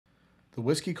The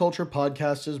Whiskey Culture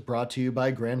Podcast is brought to you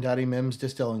by Granddaddy Mim's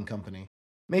Distilling Company,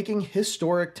 making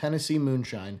historic Tennessee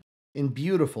moonshine in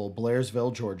beautiful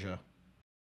Blairsville, Georgia.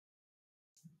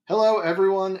 Hello,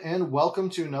 everyone, and welcome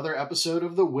to another episode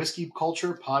of the Whiskey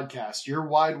Culture Podcast, your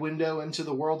wide window into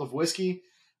the world of whiskey.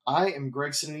 I am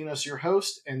Greg Sininos, your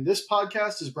host, and this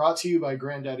podcast is brought to you by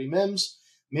Granddaddy Mim's,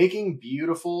 making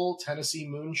beautiful Tennessee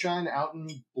moonshine out in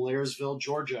Blairsville,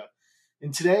 Georgia.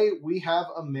 And today we have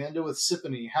Amanda with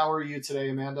Sippany. How are you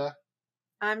today, Amanda?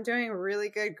 I'm doing really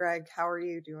good, Greg. How are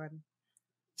you doing?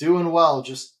 Doing well,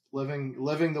 just living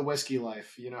the whiskey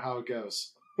life. You know how it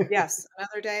goes. Yes,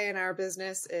 another day in our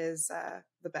business is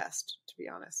the best, to be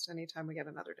honest. Anytime we get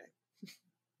another day.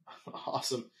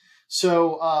 Awesome.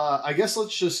 So I guess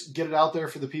let's just get it out there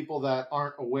for the people that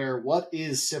aren't aware. What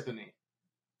is Sippany?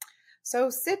 So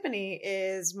Sippany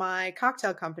is my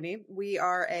cocktail company. We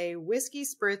are a whiskey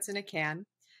spritz in a can,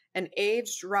 an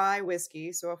aged rye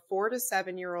whiskey. So a 4 to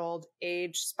 7 year old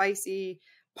aged spicy,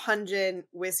 pungent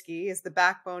whiskey is the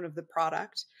backbone of the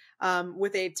product,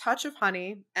 with a touch of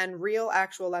honey and real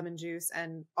actual lemon juice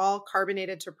and all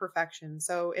carbonated to perfection.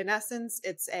 So in essence,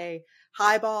 it's a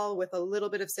highball with a little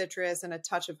bit of citrus and a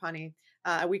touch of honey.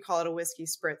 We call it a whiskey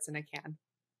spritz in a can.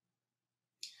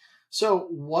 So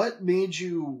what made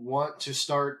you want to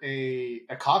start a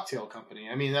cocktail company?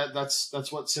 I mean, that's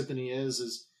what Sippany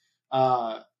is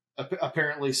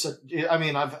apparently. So, I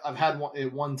mean, I've had one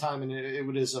at one time, and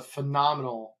it is a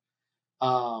phenomenal,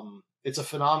 it's a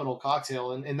phenomenal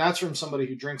cocktail. And that's from somebody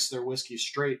who drinks their whiskey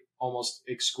straight almost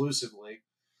exclusively.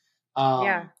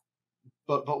 Yeah.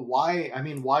 But why, I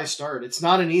mean, why start? It's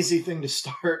not an easy thing to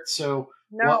start. So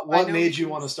No, what made you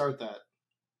want to start that?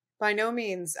 By no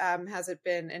means has it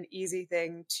been an easy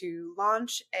thing to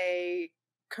launch a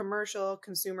commercial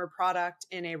consumer product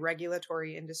in a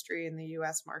regulatory industry in the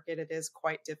US market. It is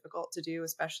quite difficult to do,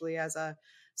 especially as a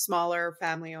smaller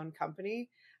family owned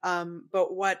company.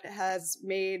 But what has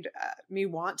made me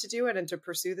want to do it and to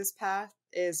pursue this path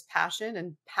is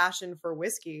passion for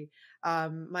whiskey.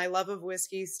 My love of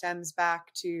whiskey stems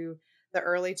back to the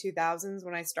early 2000s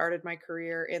when I started my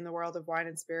career in the world of wine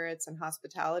and spirits and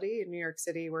hospitality in New York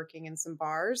City, working in some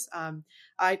bars.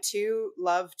 I too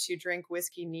love to drink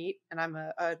whiskey neat, and I'm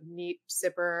a neat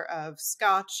sipper of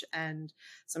Scotch and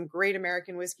some great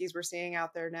American whiskeys we're seeing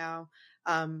out there now.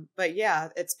 But yeah,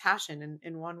 it's passion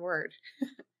in one word.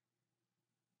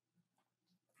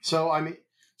 So, I mean,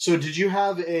 so did you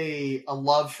have a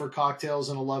love for cocktails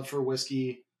and a love for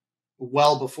whiskey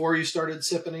well before you started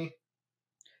Sippany?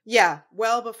 Yeah,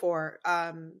 well before.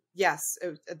 Yes,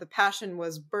 the passion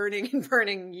was burning and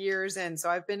burning years in. So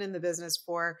I've been in the business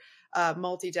for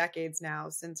multi-decades now.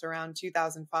 Since around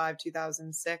 2005,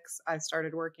 2006, I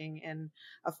started working in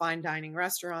a fine dining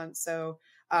restaurant. So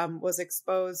was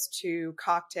exposed to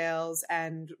cocktails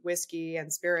and whiskey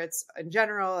and spirits in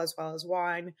general, as well as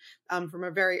wine, from a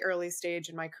very early stage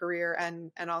in my career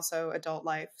and also adult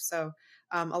life. So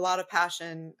a lot of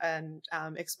passion and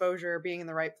exposure, being in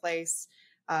the right place,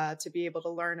 to be able to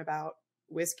learn about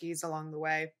whiskeys along the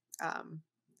way,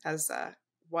 as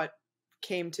what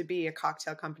came to be a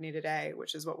cocktail company today,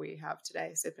 which is what we have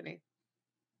today, Sippany.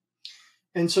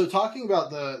 And so talking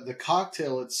about the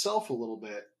cocktail itself a little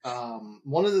bit,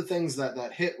 one of the things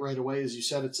that hit right away is you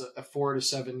said it's a 4 to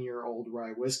 7 year old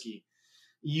rye whiskey.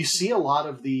 You see a lot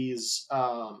of these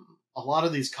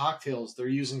cocktails, they're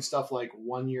using stuff like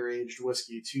 1 year aged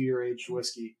whiskey, 2 year aged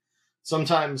whiskey.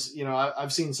 Sometimes, you know,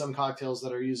 I've seen some cocktails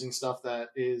that are using stuff that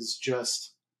is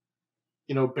just,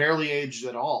 you know, barely aged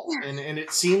at all. And it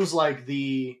seems like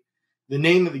the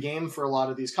name of the game for a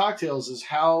lot of these cocktails is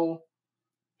how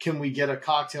can we get a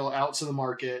cocktail out to the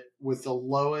market with the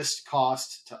lowest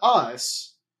cost to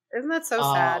us? Isn't that so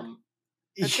sad?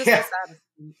 That's just the saddest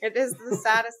thing. It is the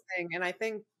saddest thing. And I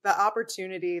think the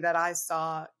opportunity that I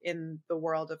saw in the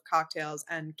world of cocktails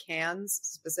and cans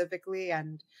specifically,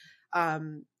 and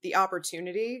the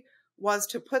opportunity was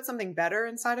to put something better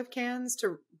inside of cans,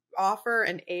 to offer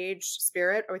an aged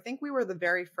spirit. I think we were the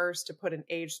very first to put an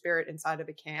aged spirit inside of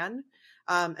a can.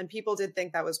 And people did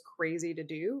think that was crazy to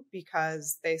do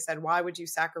because they said, why would you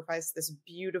sacrifice this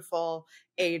beautiful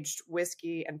aged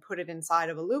whiskey and put it inside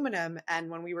of aluminum? And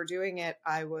when we were doing it,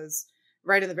 I was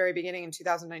right in the very beginning in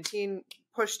 2019,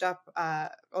 pushed up. A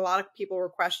lot of people were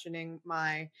questioning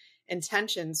my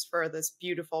intentions for this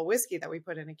beautiful whiskey that we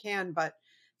put in a can. But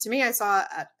to me, I saw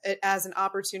it as an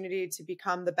opportunity to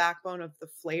become the backbone of the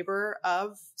flavor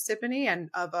of Sippany and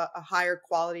of a higher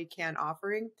quality can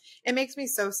offering. It makes me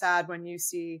so sad when you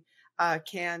see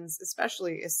cans,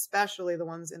 especially the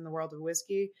ones in the world of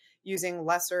whiskey, using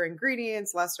lesser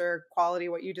ingredients, lesser quality,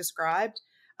 what you described.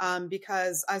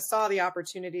 because I saw the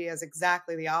opportunity as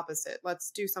exactly the opposite.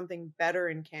 Let's do something better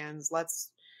in cans.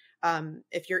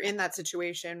 If you're in that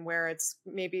situation where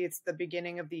maybe it's the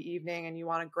beginning of the evening and you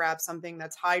want to grab something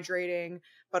that's hydrating,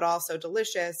 but also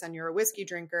delicious, and you're a whiskey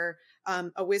drinker,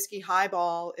 a whiskey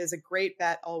highball is a great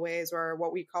bet always, or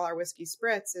what we call our whiskey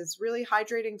spritz is really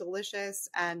hydrating, delicious,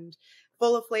 and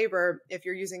full of flavor if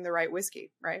you're using the right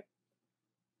whiskey, right?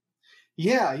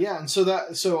 Yeah. And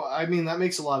so I mean, that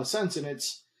makes a lot of sense.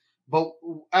 But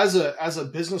as a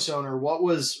business owner, what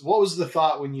was the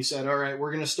thought when you said, all right,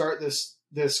 we're going to start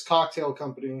this cocktail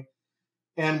company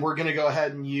and we're going to go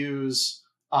ahead and use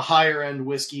a higher end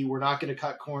whiskey. We're not going to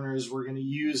cut corners. We're going to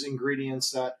use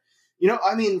ingredients that,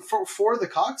 I mean, for the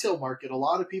cocktail market, a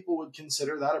lot of people would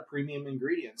consider that a premium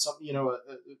ingredient, something,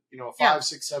 a 5,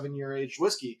 6, 7 year aged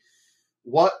whiskey.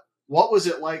 What was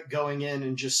it like going in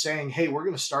and just saying, hey, we're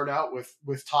going to start out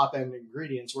with top end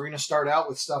ingredients. We're going to start out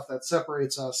with stuff that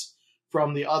separates us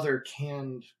from the other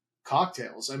canned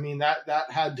cocktails. I mean, that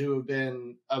had to have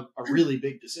been a really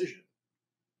big decision.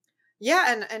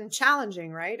 Yeah. And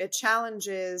challenging, right? It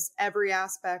challenges every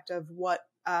aspect of what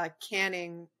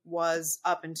canning was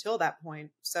up until that point.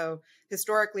 So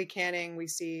historically canning, we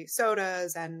see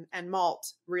sodas and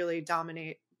malt really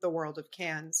dominate the world of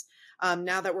cans.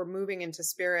 Now that we're moving into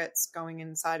spirits going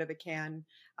inside of a can,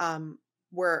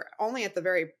 we're only at the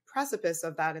very precipice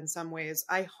of that in some ways.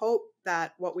 I hope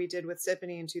that what we did with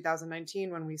Sippany in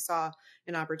 2019, when we saw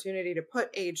an opportunity to put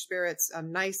aged spirits, a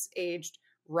nice aged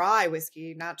rye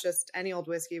whiskey, not just any old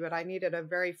whiskey, but I needed a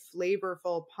very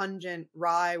flavorful, pungent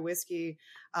rye whiskey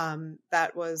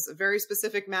that was a very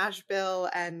specific mash bill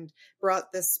and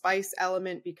brought this spice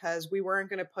element, because we weren't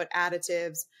going to put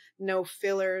additives, no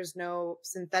fillers, no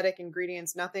synthetic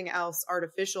ingredients, nothing else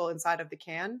artificial inside of the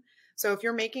can. So if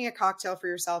you're making a cocktail for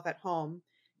yourself at home,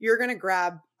 you're going to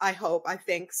grab, I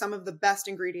think, some of the best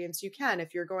ingredients you can.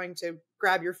 If you're going to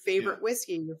grab your favorite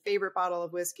whiskey, your favorite bottle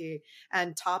of whiskey,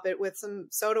 and top it with some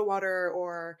soda water,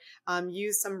 or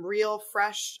use some real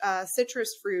fresh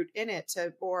citrus fruit in it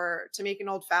to make an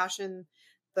old fashioned,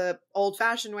 the old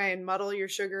fashioned way, and muddle your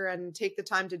sugar and take the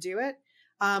time to do it.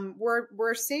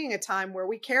 We're seeing a time where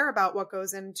we care about what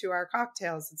goes into our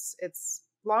cocktails. It's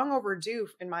long overdue,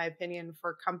 in my opinion,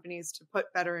 for companies to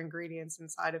put better ingredients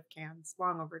inside of cans.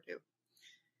 Long overdue.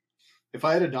 If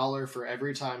I had $1 for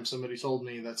every time somebody told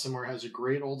me that somewhere has a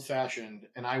great old fashioned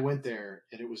and I went there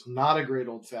and it was not a great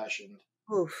old fashioned,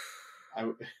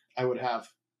 I would have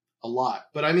a lot.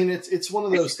 But I mean, it's one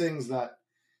of those things that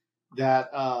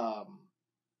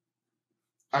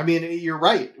I mean, you're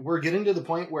right. We're getting to the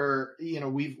point where,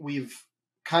 we've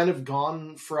kind of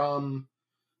gone from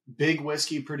big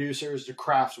whiskey producers to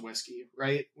craft whiskey,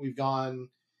 right? We've gone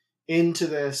into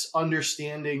this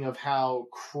understanding of how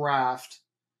craft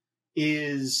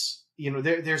is,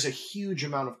 there's a huge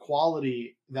amount of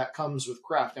quality that comes with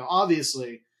craft. Now,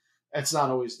 obviously, that's not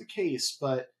always the case,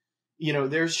 but,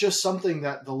 there's just something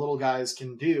that the little guys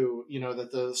can do,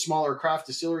 that the smaller craft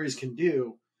distilleries can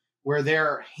do, where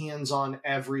they're hands on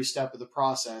every step of the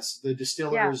process. The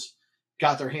distillers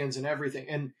got their hands in everything.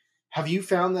 And have you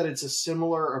found that it's a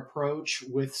similar approach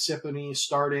with Sippany,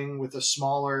 starting with a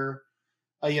smaller,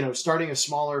 starting a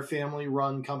smaller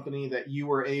family-run company, that you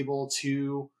were able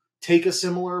to take a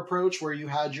similar approach where you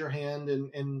had your hand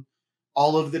in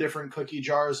all of the different cookie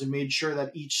jars and made sure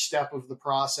that each step of the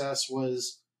process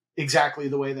was exactly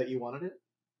the way that you wanted it?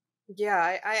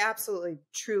 Yeah, I absolutely,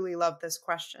 truly love this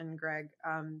question, Greg,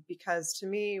 because to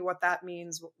me, what that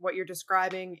means, what you're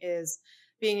describing, is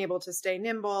being able to stay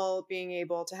nimble, being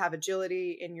able to have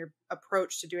agility in your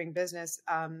approach to doing business.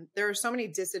 There are so many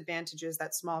disadvantages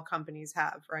that small companies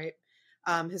have, right?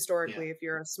 Historically, if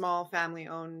you're a small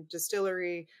family-owned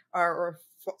distillery or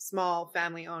small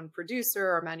family-owned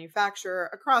producer or manufacturer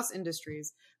across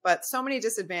industries, but so many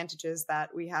disadvantages that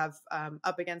we have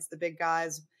up against the big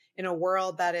guys in a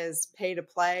world that is pay to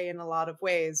play in a lot of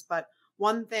ways. But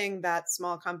one thing that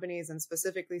small companies, and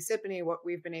specifically Sippany, what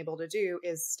we've been able to do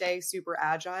is stay super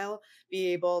agile,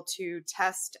 be able to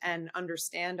test and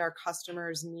understand our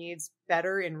customers' needs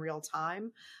better in real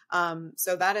time.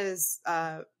 So that is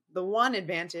the one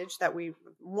advantage that we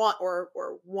want, or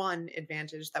one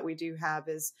advantage that we do have,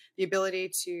 is the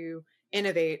ability to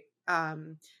innovate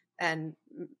and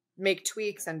make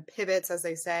tweaks and pivots, as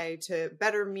they say, to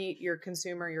better meet your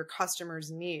consumer, your customers'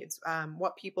 needs,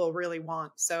 what people really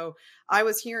want. So I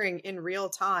was hearing in real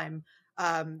time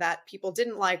that people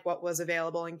didn't like what was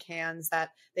available in cans, that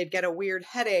they'd get a weird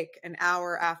headache an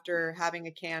hour after having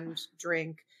a canned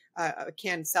drink, a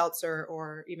canned seltzer,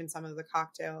 or even some of the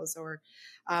cocktails, or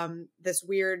this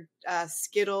weird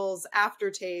Skittles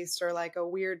aftertaste, or like a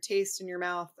weird taste in your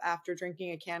mouth after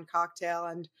drinking a canned cocktail.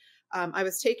 And I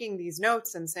was taking these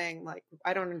notes and saying, like,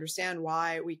 I don't understand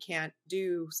why we can't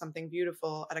do something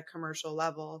beautiful at a commercial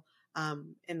level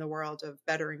in the world of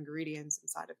better ingredients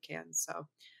inside of cans. So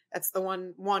that's the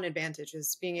one advantage,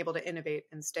 is being able to innovate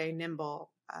and stay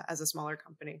nimble as a smaller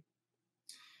company.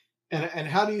 And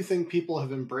how do you think people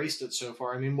have embraced it so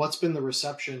far? I mean, what's been the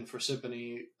reception for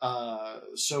Sippany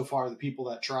so far? The people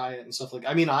that try it and stuff like.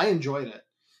 I mean, I enjoyed it,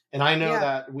 and I know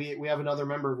that we have another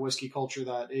member of Whiskey Culture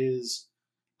that is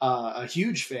a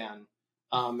huge fan.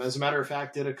 As a matter of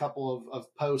fact, did a couple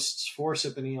of posts for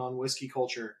Sippany on Whiskey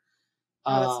Culture.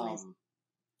 That's nice.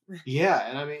 Yeah,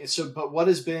 and I mean, but what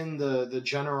has been the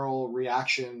general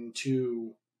reaction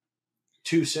to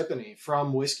Sippany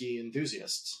from whiskey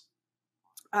enthusiasts?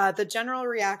 The general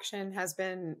reaction has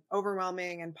been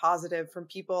overwhelming and positive from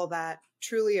people that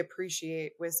truly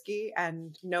appreciate whiskey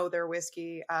and know their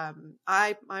whiskey.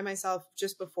 I myself,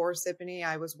 just before Sippany,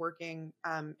 I was working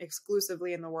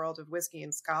exclusively in the world of whiskey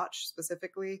and Scotch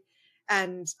specifically.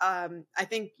 And I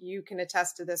think you can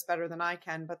attest to this better than I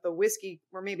can, but the whiskey,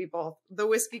 or maybe both, the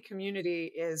whiskey community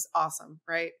is awesome,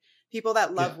 right? People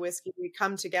that love whiskey, we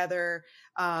come together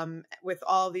with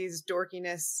all the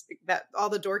dorkiness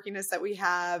that we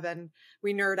have, and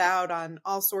we nerd out on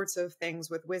all sorts of things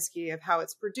with whiskey, of how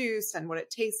it's produced and what it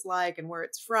tastes like and where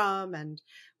it's from and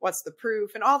what's the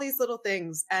proof and all these little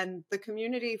things. And the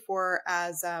community, for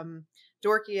as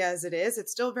dorky as it is,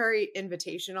 it's still very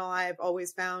invitational. I've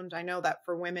always found, I know that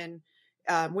for women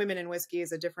in whiskey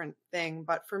is a different thing,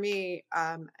 but for me,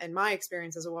 in my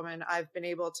experience as a woman, I've been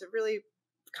able to really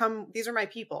these are my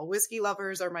people. Whiskey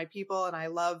lovers are my people, and I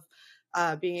love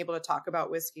being able to talk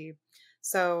about whiskey.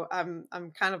 So I'm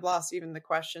kind of lost even the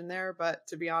question there, but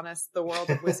to be honest, the world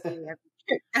of whiskey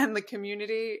and the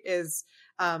community is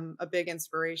a big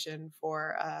inspiration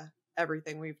for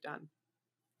everything we've done.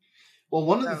 Well,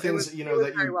 one of the things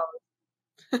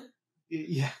that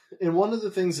yeah, and one of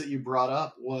the things that you brought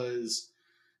up was,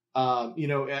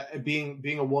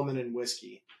 being a woman in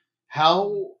whiskey.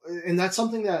 And that's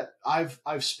something that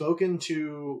I've spoken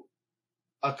to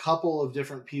a couple of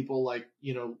different people, like,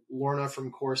 Lorna from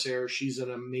Corsair. She's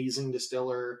an amazing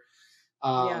distiller,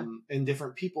 and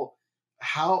different people.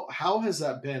 How has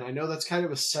that been? I know that's kind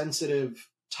of a sensitive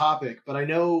topic, but I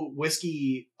know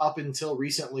whiskey up until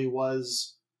recently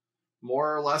was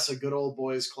more or less a good old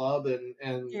boys club,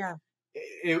 and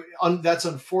that's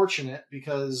unfortunate,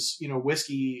 because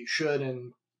whiskey should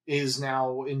and is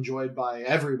now enjoyed by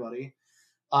everybody.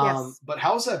 But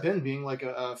how's that been, being like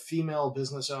a female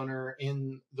business owner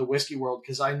in the whiskey world?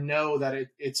 Because I know that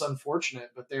it's unfortunate,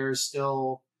 but there's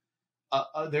still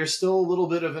a little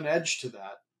bit of an edge to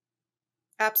that.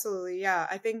 Absolutely. Yeah.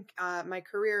 I think my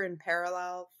career in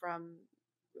parallel, from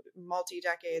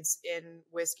multi-decades in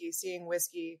whiskey, seeing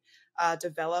whiskey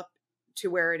develop to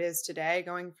where it is today,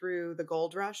 going through the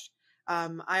gold rush.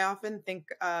 I often think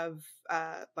of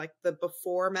like the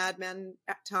before Mad Men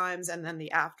times and then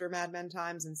the after Mad Men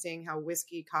times, and seeing how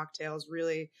whiskey cocktails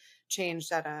really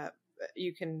changed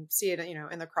you can see it,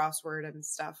 in the crossword and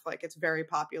stuff. Like, it's very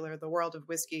popular. The world of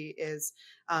whiskey is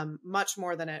much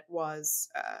more than it was,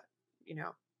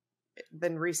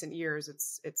 than recent years.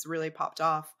 It's really popped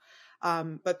off.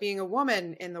 But being a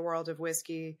woman in the world of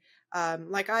whiskey,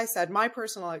 like I said, my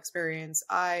personal experience,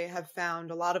 I have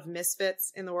found a lot of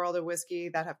misfits in the world of whiskey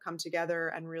that have come together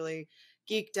and really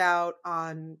geeked out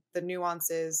on the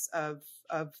nuances of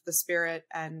the spirit,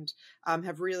 and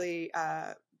have really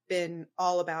been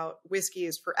all about whiskey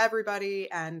is for everybody,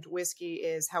 and whiskey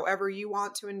is however you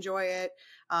want to enjoy it.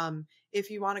 If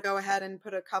you want to go ahead and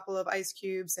put a couple of ice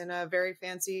cubes in a very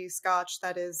fancy scotch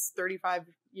that is 35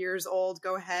 years old,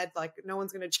 go ahead. Like, no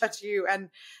one's going to judge you. And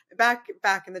back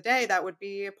in the day, that would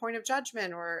be a point of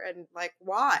judgment, and like,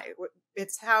 why?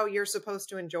 It's how you're supposed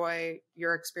to enjoy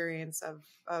your experience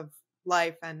of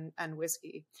life and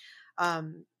whiskey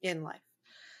in life.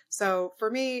 So for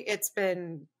me,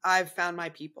 I've found my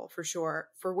people, for sure.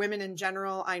 For women in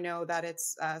general, I know that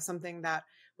it's something that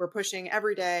we're pushing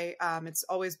every day. It's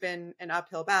always been an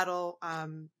uphill battle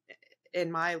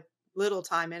in my little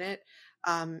time in it.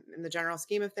 In the general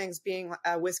scheme of things, being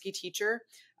a whiskey teacher,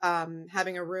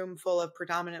 having a room full of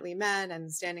predominantly men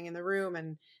and standing in the room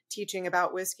and teaching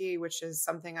about whiskey, which is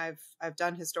something I've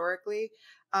done historically.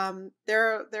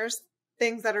 There's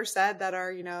things that are said that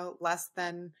are, less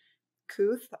than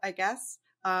couth, I guess.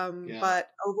 But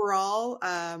overall,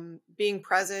 being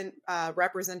present,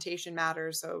 representation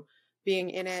matters. So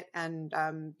being in it and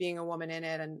being a woman in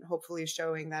it, and hopefully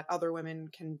showing that other women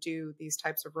can do these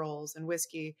types of roles in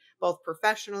whiskey, both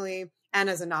professionally and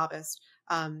as a novice.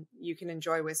 You can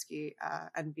enjoy whiskey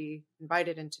and be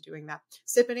invited into doing that.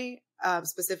 Sippany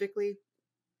specifically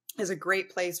is a great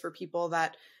place for people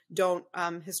that don't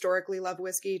historically love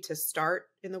whiskey to start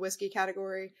in the whiskey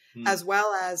category, as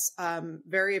well as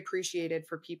very appreciated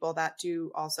for people that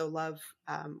do also love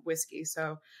whiskey.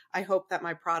 So I hope that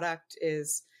my product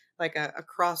is like a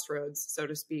crossroads, so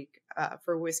to speak,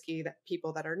 for whiskey, that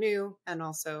people that are new and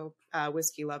also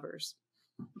whiskey lovers.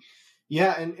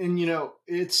 Yeah. And, you know,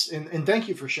 and thank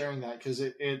you for sharing that. Cause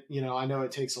it, you know, I know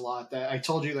it takes a lot. That I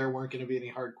told you there weren't going to be any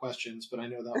hard questions, but I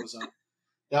know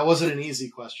that wasn't an easy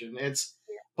question.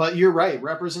 But you're right.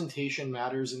 Representation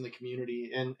matters in the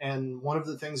community. And one of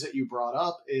the things that you brought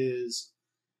up is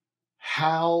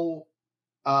how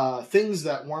things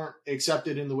that weren't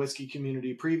accepted in the whiskey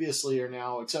community previously are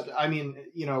now accepted. I mean,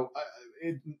 you know,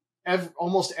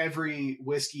 almost every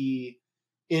whiskey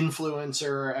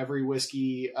influencer, every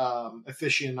whiskey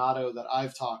aficionado that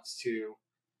I've talked to,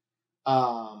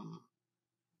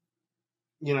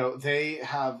 you know, they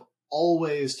have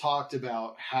always talked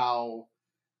about how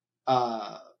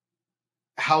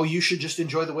you should just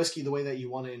enjoy the whiskey the way that you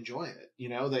want to enjoy it. You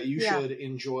know, that you should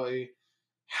enjoy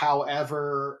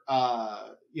however,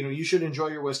 you know, you should enjoy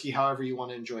your whiskey however you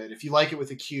want to enjoy it. If you like it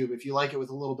with a cube, if you like it with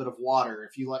a little bit of water,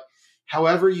 if you like,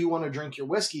 however you want to drink your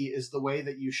whiskey is the way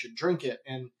that you should drink it.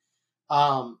 And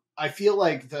I feel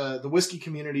like the whiskey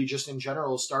community just in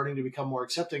general is starting to become more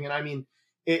accepting. And I mean,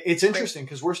 it's interesting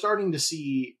because we're starting to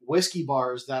see whiskey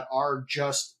bars that are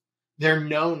just, they're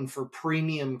known for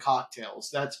premium cocktails.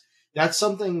 That's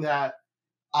something that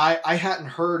I hadn't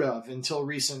heard of until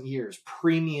recent years.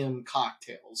 Premium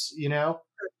cocktails, you know?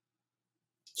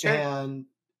 Sure.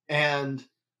 And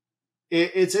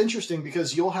it's interesting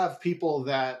because you'll have people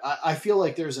that I feel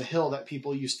like there's a hill that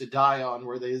people used to die on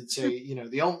where they'd say, you know,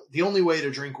 the only way to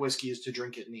drink whiskey is to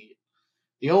drink it neat.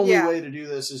 The only way to do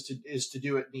this is to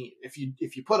do it neat. If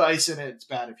you put ice in it, it's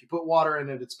bad. If you put water in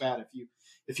it, it's bad.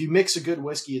 If you mix a good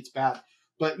whiskey, it's bad.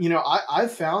 But, you know,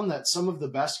 I've found that some of the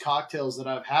best cocktails that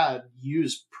I've had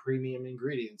use premium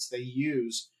ingredients. They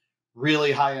use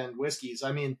really high-end whiskeys.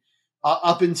 I mean,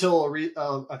 up until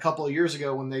a couple of years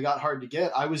ago when they got hard to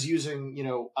get, I was using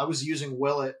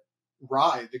Willet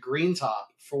Rye, the green top,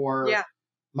 for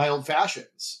my old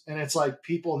fashions. And it's like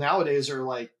people nowadays are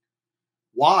like,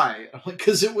 why? I'm like,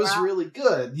 because it was really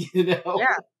good, you know?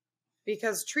 Yeah,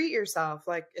 because treat yourself.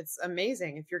 Like, it's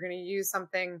amazing. If you're going to use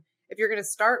something, if you're going to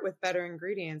start with better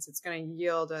ingredients, it's going to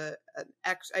yield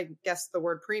I guess the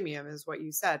word premium is what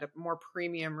you said, a more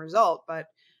premium result. But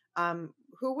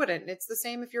who wouldn't? It's the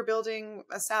same if you're building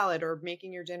a salad or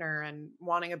making your dinner and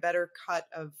wanting a better cut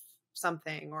of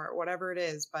something or whatever it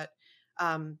is. But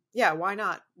why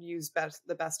not use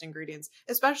the best ingredients,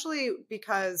 especially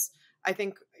because I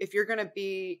think if you're going to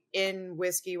be in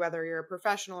whiskey, whether you're a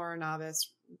professional or a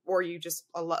novice, or you just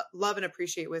love and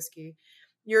appreciate whiskey,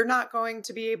 you're not going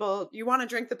to be able, you want to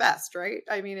drink the best, right?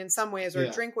 I mean, in some ways, or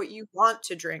drink what you want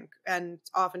to drink. And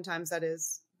oftentimes that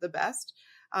is the best.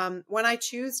 When I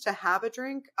choose to have a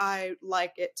drink, I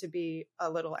like it to be a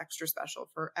little extra special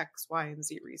for X, Y, and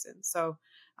Z reasons. So,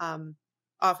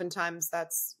 oftentimes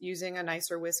that's using a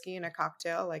nicer whiskey in a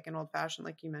cocktail, like an old fashioned,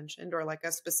 like you mentioned, or like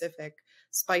a specific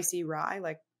spicy rye,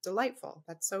 like delightful.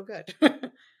 That's so good.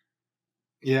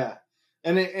 Yeah.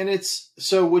 And it's,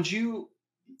 so would you,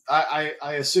 I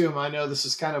assume, I know this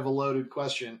is kind of a loaded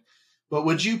question, but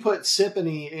would you put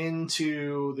Sippany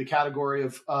into the category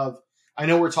of, I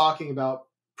know we're talking about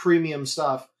premium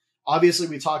stuff. Obviously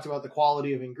we talked about the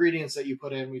quality of ingredients that you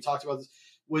put in. We talked about this.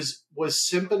 Was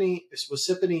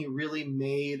Sippany really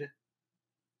made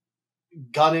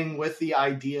gunning with the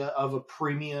idea of a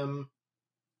premium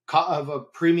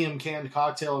canned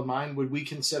cocktail in mind? Would we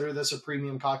consider this a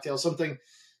premium cocktail, something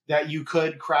that you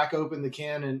could crack open the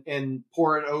can and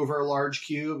pour it over a large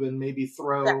cube and maybe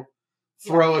throw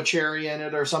a cherry in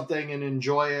it or something and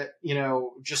enjoy it, you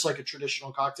know, just like a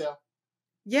traditional cocktail?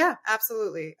 Yeah,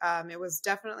 absolutely. It was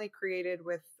definitely created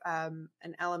with an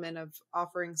element of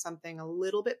offering something a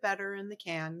little bit better in the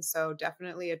can. So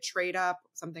definitely a trade up,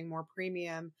 something more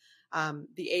premium.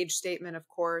 The age statement, of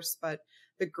course, but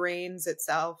the grains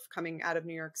itself coming out of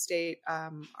New York State,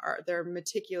 they're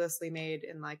meticulously made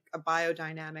in like a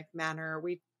biodynamic manner.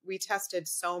 We tested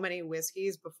so many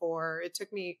whiskeys before. It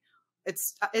took me,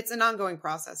 it's an ongoing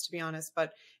process, to be honest,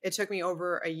 but it took me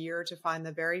over a year to find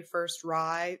the very first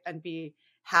rye and be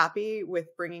happy with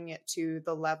bringing it to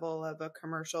the level of a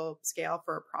commercial scale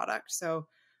for a product. So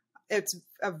it's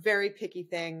a very picky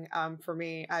thing for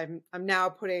me. I'm now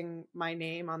putting my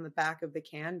name on the back of the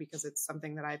can because it's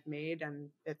something that I've made and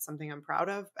it's something I'm proud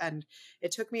of. And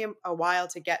it took me a while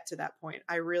to get to that point.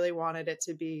 I really wanted it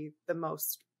to be the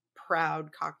most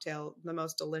proud cocktail, the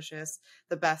most delicious,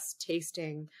 the best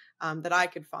tasting that I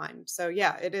could find. So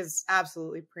yeah, it is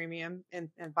absolutely premium and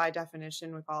by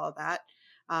definition with all of that.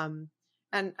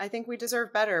 And I think we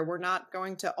deserve better. We're not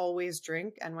going to always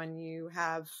drink. And when you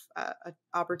have an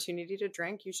opportunity to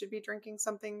drink, you should be drinking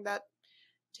something that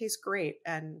tastes great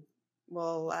and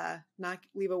will not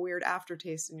leave a weird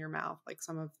aftertaste in your mouth like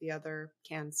some of the other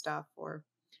canned stuff, or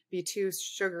be too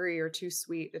sugary or too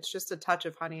sweet. It's just a touch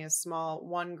of honey, a small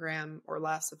 1 gram or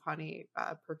less of honey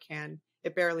per can.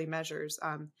 It barely measures,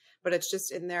 but it's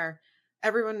just in there.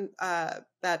 Everyone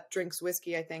that drinks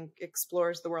whiskey, I think,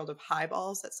 explores the world of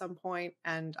highballs at some point.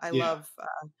 And I love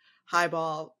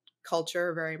highball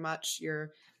culture very much.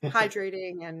 You're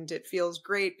hydrating and it feels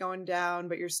great going down,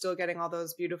 but you're still getting all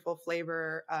those beautiful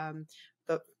flavor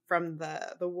from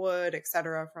the wood,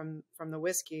 etc., from the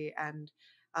whiskey. And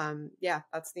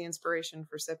that's the inspiration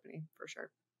for Sippany for sure.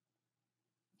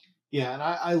 Yeah, and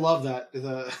I love that,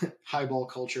 the highball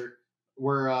culture.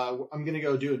 I'm gonna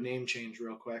go do a name change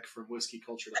real quick from whiskey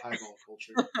culture to highball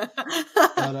culture.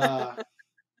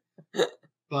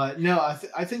 But no,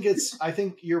 I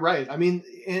think you're right. I mean,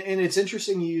 and it's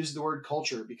interesting you use the word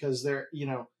culture because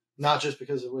not just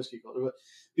because of whiskey culture, but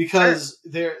because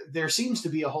there seems to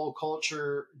be a whole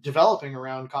culture developing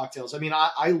around cocktails. I mean,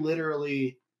 I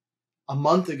literally a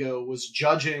month ago was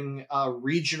judging a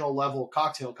regional level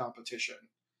cocktail competition.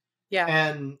 Yeah.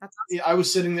 And awesome. I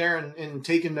was sitting there and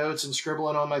taking notes and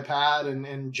scribbling on my pad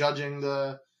and judging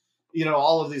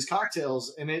all of these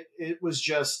cocktails. And it was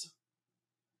just,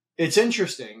 it's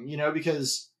interesting,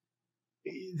 because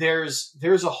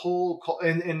there's a whole,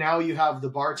 and now you have the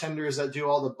bartenders that do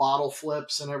all the bottle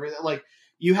flips and everything. Like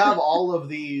you have all of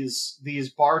these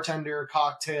bartender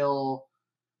cocktail,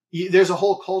 there's a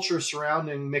whole culture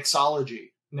surrounding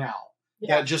mixology now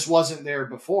that just wasn't there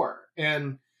before.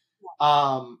 And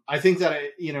I think that,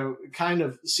 kind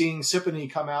of seeing Sippany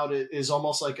come out is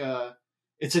almost like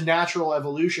it's a natural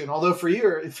evolution. Although for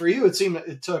you, it seemed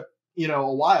it took,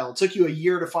 a while. It took you a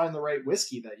year to find the right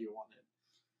whiskey that you wanted.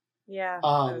 Yeah.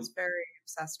 I was very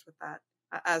obsessed with that.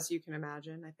 As you can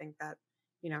imagine, I think that,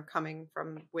 coming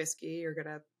from whiskey, you're going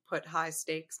to put high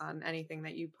stakes on anything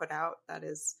that you put out that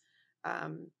is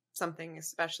something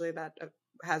especially that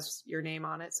has your name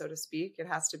on it, so to speak. It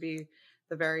has to be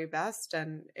the very best.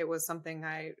 And it was something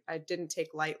I didn't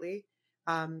take lightly.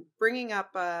 Bringing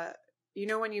up,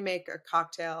 when you make a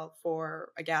cocktail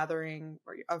for a gathering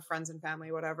or of friends and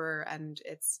family, whatever, and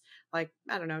it's like,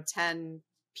 I don't know, 10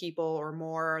 people or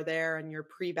more are there and you're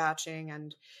pre-batching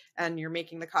and you're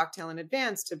making the cocktail in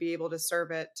advance to be able to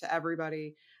serve it to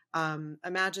everybody.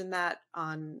 Imagine that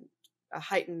on a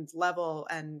heightened level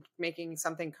and making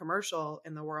something commercial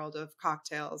in the world of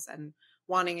cocktails and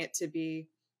wanting it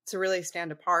to really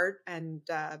stand apart and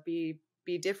be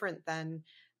different than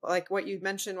like what you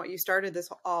mentioned, what you started this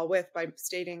all with by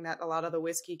stating that a lot of the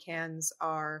whiskey cans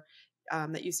are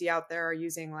that you see out there are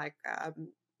using like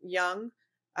young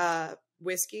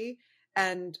whiskey.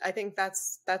 And I think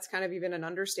that's kind of even an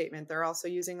understatement. They're also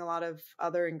using a lot of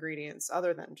other ingredients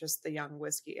other than just the young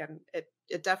whiskey. And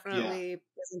it definitely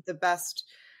isn't the best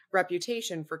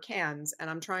reputation for cans. And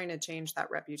I'm trying to change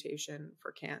that reputation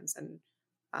for cans.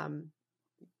 And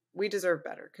we deserve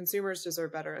better. Consumers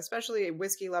deserve better, especially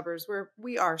whiskey lovers.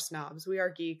 We are snobs. We are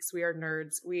geeks. We are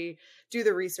nerds. We do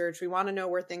the research. We want to know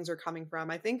where things are coming from.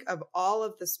 I think of all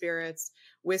of the spirits,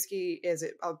 whiskey is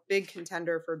a big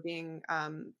contender for being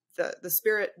the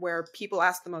spirit where people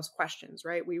ask the most questions,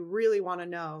 right? We really want to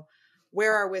know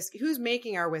where our whiskey, who's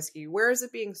making our whiskey, where is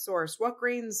it being sourced, what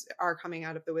grains are coming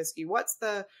out of the whiskey, what's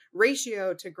the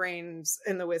ratio to grains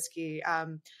in the whiskey,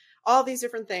 all these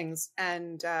different things.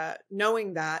 And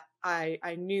knowing that,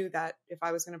 I knew that if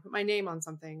I was going to put my name on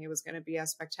something, it was going to be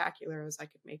as spectacular as I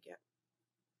could make it.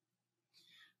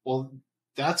 Well,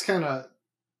 that's kind of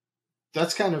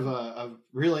a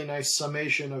really nice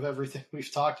summation of everything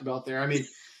we've talked about there. I mean,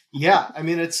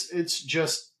 it's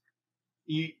just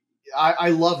I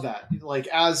love that. Like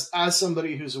as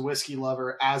somebody who's a whiskey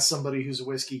lover, as somebody who's a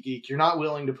whiskey geek, you're not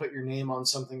willing to put your name on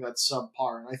something that's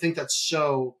subpar. And I think that's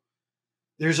so,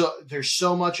 there's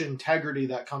so much integrity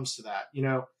that comes to that.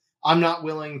 I'm not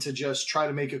willing to just try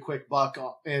to make a quick buck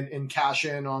and cash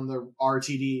in on the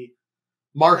RTD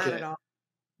market.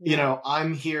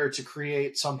 I'm here to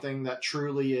create something that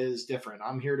truly is different.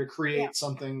 I'm here to create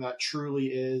something that truly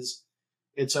is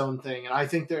its own thing. And I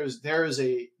think there is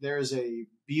a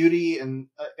beauty and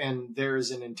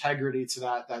there's an integrity to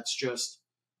that that's just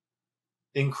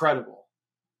incredible.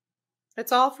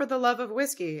 It's all for the love of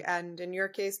whiskey, and in your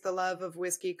case, the love of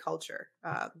whiskey culture.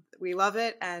 We love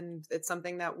it, and it's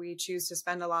something that we choose to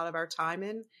spend a lot of our time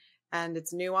in, and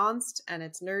it's nuanced and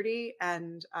it's nerdy,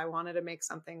 and I wanted to make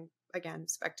something, again,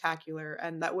 spectacular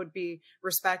and that would be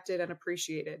respected and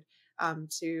appreciated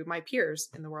to my peers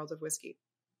in the world of whiskey.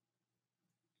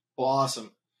 Well,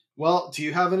 awesome. Well, do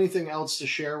you have anything else to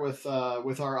share with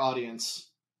our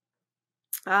audience?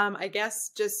 I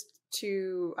guess just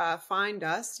to find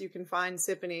us, you can find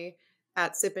Sipony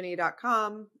at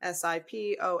sipony.com,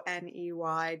 SIPONEY.com.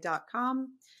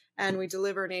 And we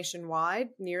deliver nationwide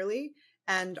nearly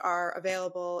and are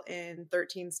available in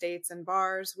 13 states and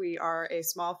bars. We are a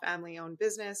small family-owned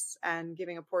business and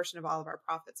giving a portion of all of our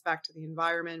profits back to the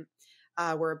environment.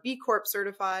 We're a B Corp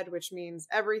certified, which means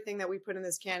everything that we put in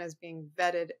this can is being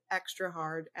vetted extra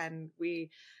hard, and we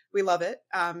love it.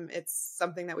 It's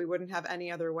something that we wouldn't have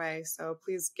any other way. So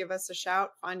please give us a shout.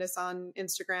 Find us on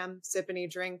Instagram, Sipony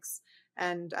Drinks,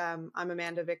 and I'm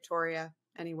Amanda Victoria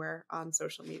anywhere on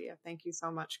social media. Thank you so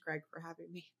much, Greg, for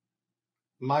having me.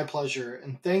 My pleasure.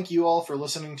 And thank you all for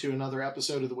listening to another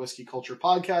episode of the Whiskey Culture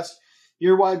Podcast,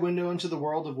 your wide window into the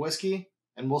world of whiskey.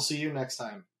 And we'll see you next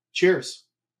time. Cheers.